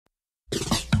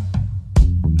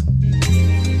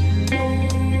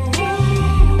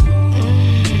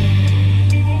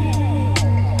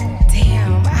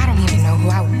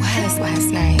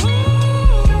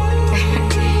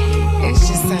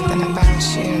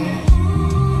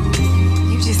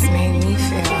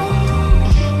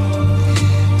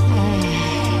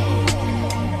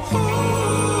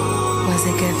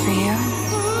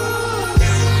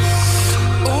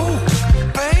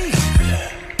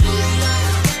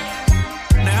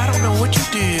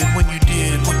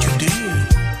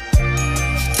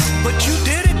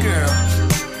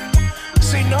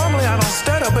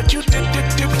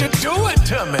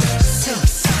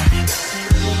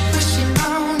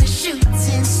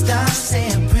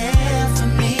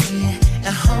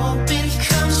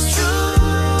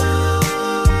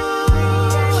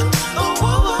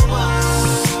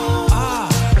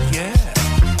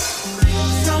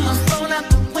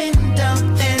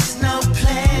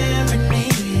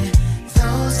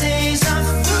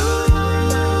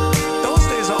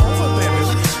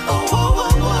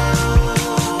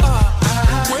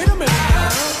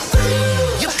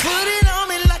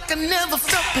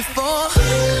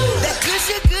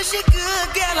'cause you're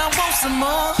good, girl, I want some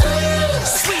more.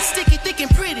 Sweet, sticky, thick, and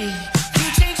pretty. You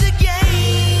changed the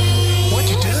game. What'd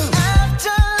you do? After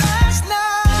last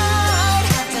night,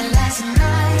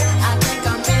 I think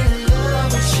I'm in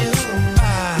love with you. I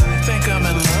think I'm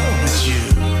in love with you.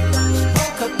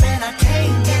 Woke up and I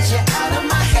can't get you out of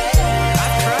my head.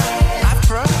 I've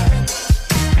tried.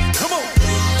 Come on.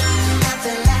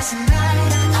 After last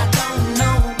night, I don't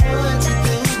know what to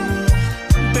do.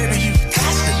 Baby, you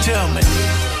got to tell me.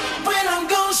 When I'm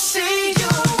gonna see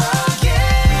you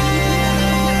again.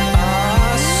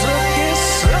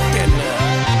 Suck it now.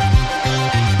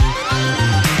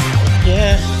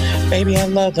 Yeah, baby, I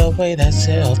love the way that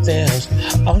cell feels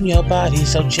on your body,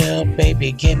 so chill,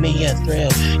 baby, give me a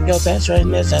thrill. Your best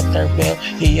friend is a third wheel,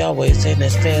 he always in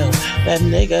his field. That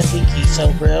nigga think he's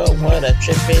so real, what a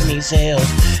trip in these hills.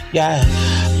 Yeah,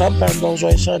 bumpin' Rolls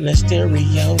Royce on the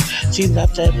stereo. She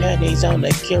left her panties on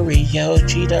the curio.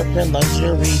 Cheetah in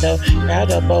luxury though,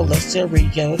 got a bowl of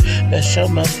cereal. The show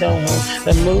must go on,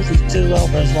 the movie's 2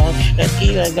 hours long, and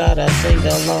even gotta sing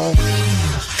along.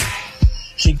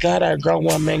 She got a grown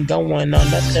woman going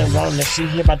on, nothing wrong to see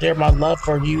here. My dear, my love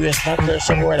for you is not there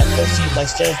somewhere that pussy like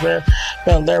stairs rare.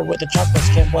 Bel Air with the chocolate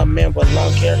skin, one man with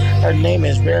long hair. Her name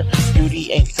is rare,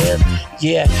 beauty ain't fair.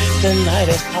 Yeah, the night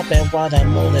is popping while the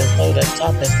moon is low, the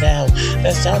top is down.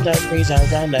 The sound that breeze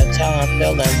around the town, I'm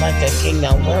feeling like a king.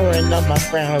 I'm wearing on my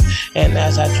crown, and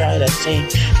as I try to sing,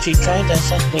 she tried to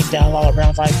suck me down all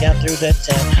around, right down through the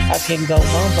town. I can go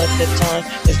on, but the time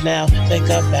is now. Think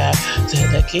about to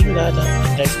the king of the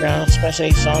underground,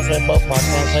 especially songs with both my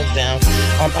hands laid down.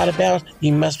 I'm out of bounds,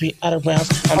 you must be out of bounds.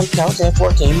 I'm counting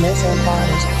 14 missing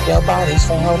bodies, your body's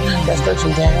found, that's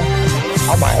searching down.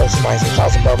 I might owe somebody some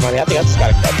child support money. I think I just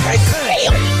gotta go right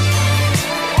damn.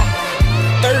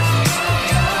 Third.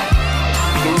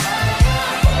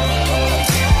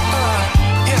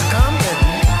 Here come it.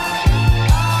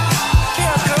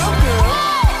 Here come girl.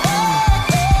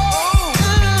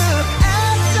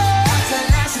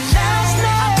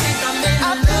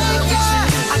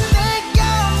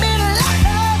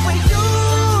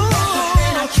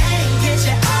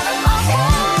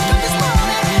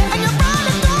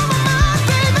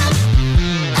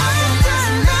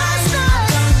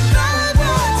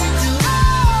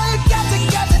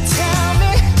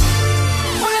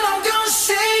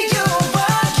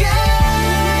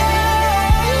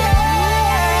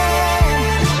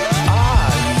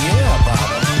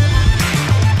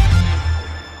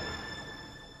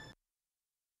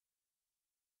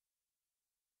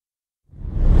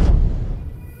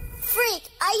 Freak,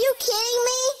 are you kidding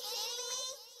me?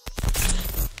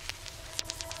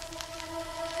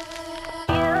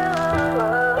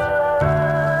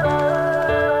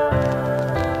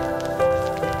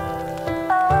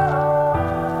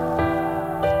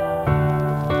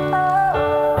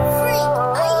 Freak,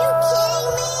 are you kidding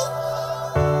me?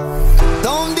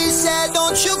 Don't be sad,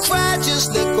 don't you cry, just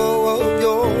let go of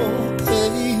your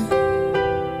pain.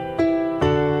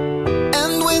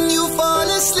 And when you fall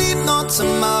asleep, not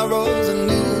tomorrow's a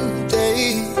new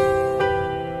day.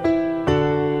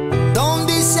 Don't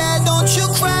be sad, don't you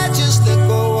cry, just let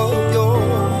go of your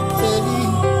pain.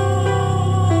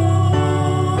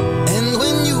 And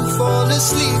when you fall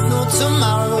asleep, no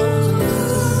tomorrow's a new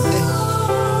day.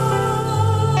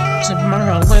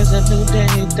 Tomorrow is a new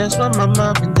day, that's what my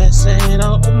mom and dad said.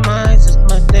 Oh my, it's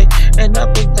Monday, and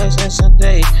I think that's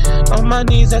Sunday. On my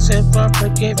knees, I said for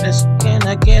forgiveness. Can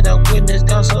I get a witness?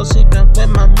 Gone so sleeping with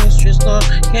my mistress, Lord.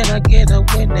 Can I get a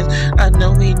witness? I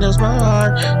know he knows my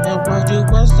heart, and when you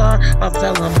was there, I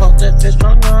fell in both of his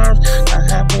strong arms. I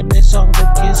have witnessed all the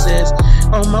kisses.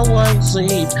 On my white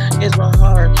sleeve is my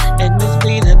heart, and it's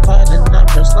bleeding by the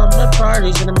numbers. Slumber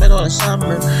parties in the middle of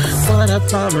summer. What a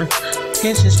bummer.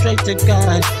 Kissing straight to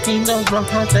God, he knows my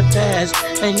heart the best,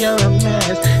 and you're a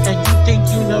mess, and you think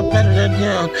you know better than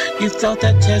him. You felt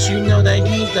that test, you know that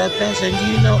he's the best, and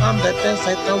you know I'm the best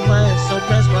like the West, so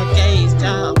rest my gaze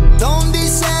down. Don't be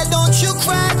sad, don't you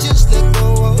cry, just let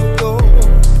go of your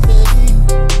pain.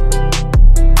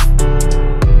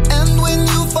 And when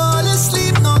you fall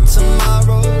asleep, not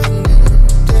tomorrow's a new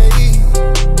day.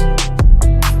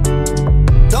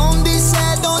 Don't be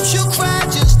sad, don't you cry,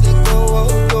 just let go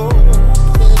of your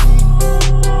pain.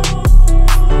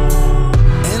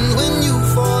 And when you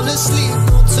fall asleep,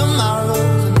 not tomorrow's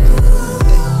a new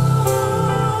day.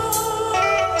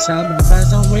 Some of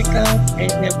us don't wake up,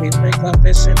 and then we wake up,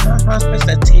 it's in my hospice,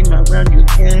 the team around you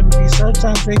can't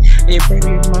perfect. Hey,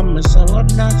 baby mama so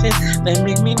obnoxious, they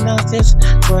make me nauseous.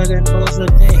 Sweating balls for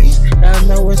days, I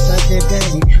know it's such a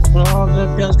day when all the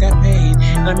bills got paid.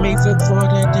 Let me feel for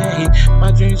the day.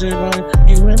 My dreams are run,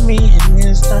 you and me, and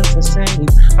it starts the same.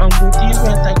 I'm with you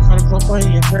at that carnival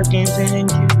playing her games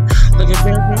and you looking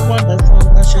very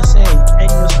wonderful, I should say. And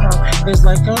your smile is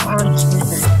like an honest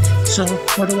man. So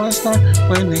where do I start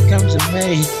when it comes to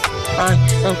May? I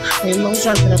am a low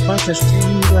shark in a bunch of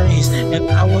stingrays, and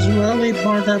I was really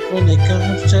burned up when it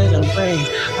comes to the rain.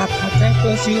 I pop that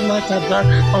pussy like a dart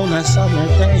on a summer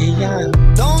day, yeah.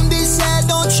 Don't be sad,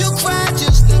 don't you cry,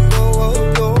 just let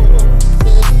go, go.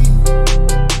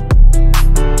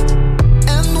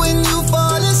 And when you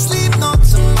fall asleep, no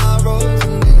tomorrow's a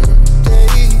new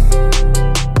day.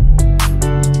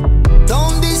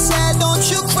 Don't be sad, don't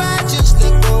you cry, just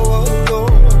let go, go.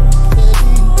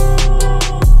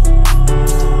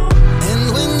 And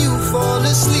when you fall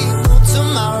asleep, no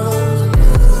tomorrow's a new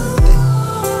day.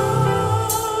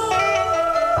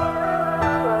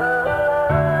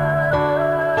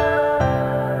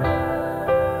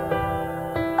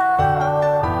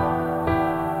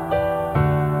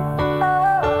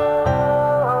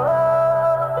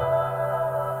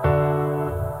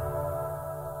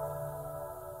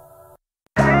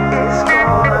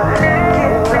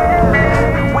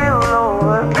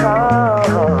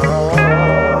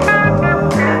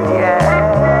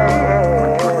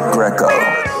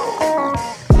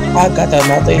 I got the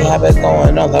monthly habits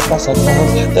going on the bus of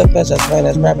phone. The business plan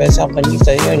is rabbits helping you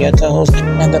stay on your toes.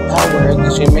 And the power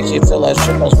ignition makes you feel like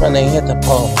strippers when they hit the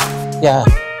pole. Yeah.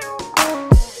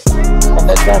 And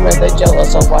the drummers, they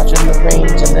jealous of watching the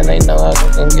rings, and then they know how they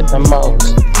can get the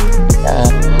most. Yeah.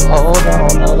 Hold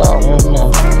on.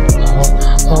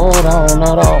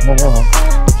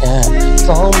 Yeah.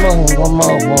 Come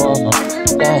on.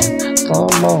 Yeah.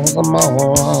 Come on.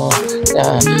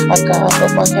 Yeah, I got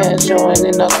up my hands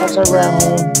joining the comes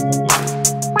around.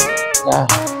 Yeah,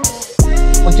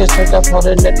 we just take up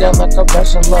holding it down like a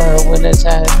wrestler when it's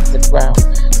at the ground.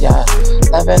 Yeah,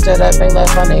 laughing to that big like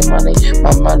money.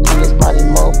 My money is mighty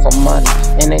more for money.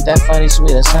 And ain't that funny,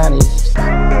 sweet as honey.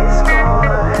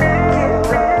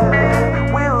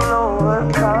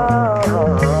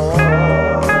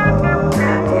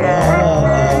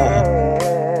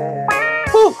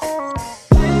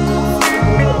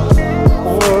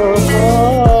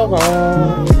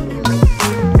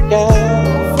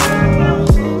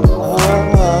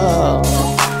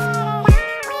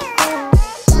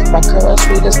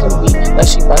 Sweet as can be, like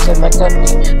she buzzing like a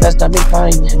bee. That's not me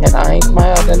funny, and I ain't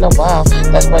smiled in a while.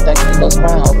 That's why that kilo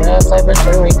smile, red flavor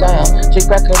cherry down. She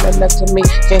cracking it next to me,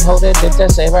 can't hold it, did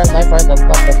that save her life right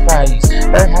above the prize.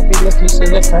 Her happiness, we see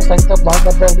it crest like the block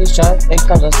that barely shut. It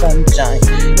comes the sunshine,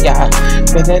 yeah.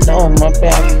 Been on my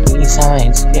back, these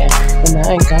signs, yeah. And I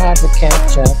ain't got to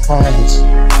catch up pines,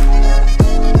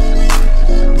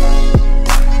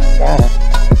 yeah.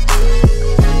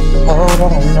 Hold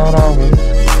on.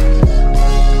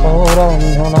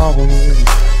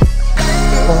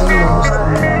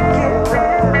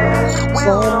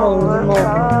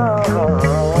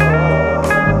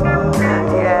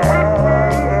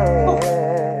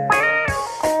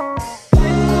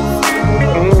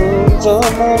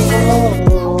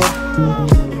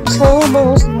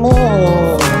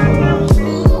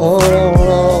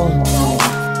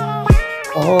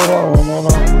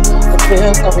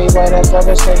 Feels can be white as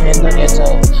rubber staying on your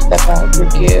toes. That power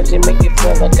gives, it make you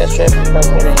feel like a strip when you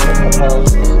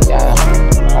propose. Yeah.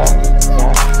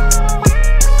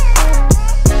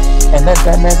 And the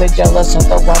diamonds, they jealous of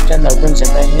the watch and the rings,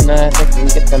 and they know that they can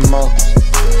get the most.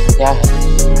 Yeah.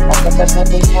 Like the best that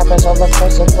they have is all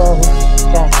across the road.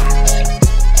 Yeah.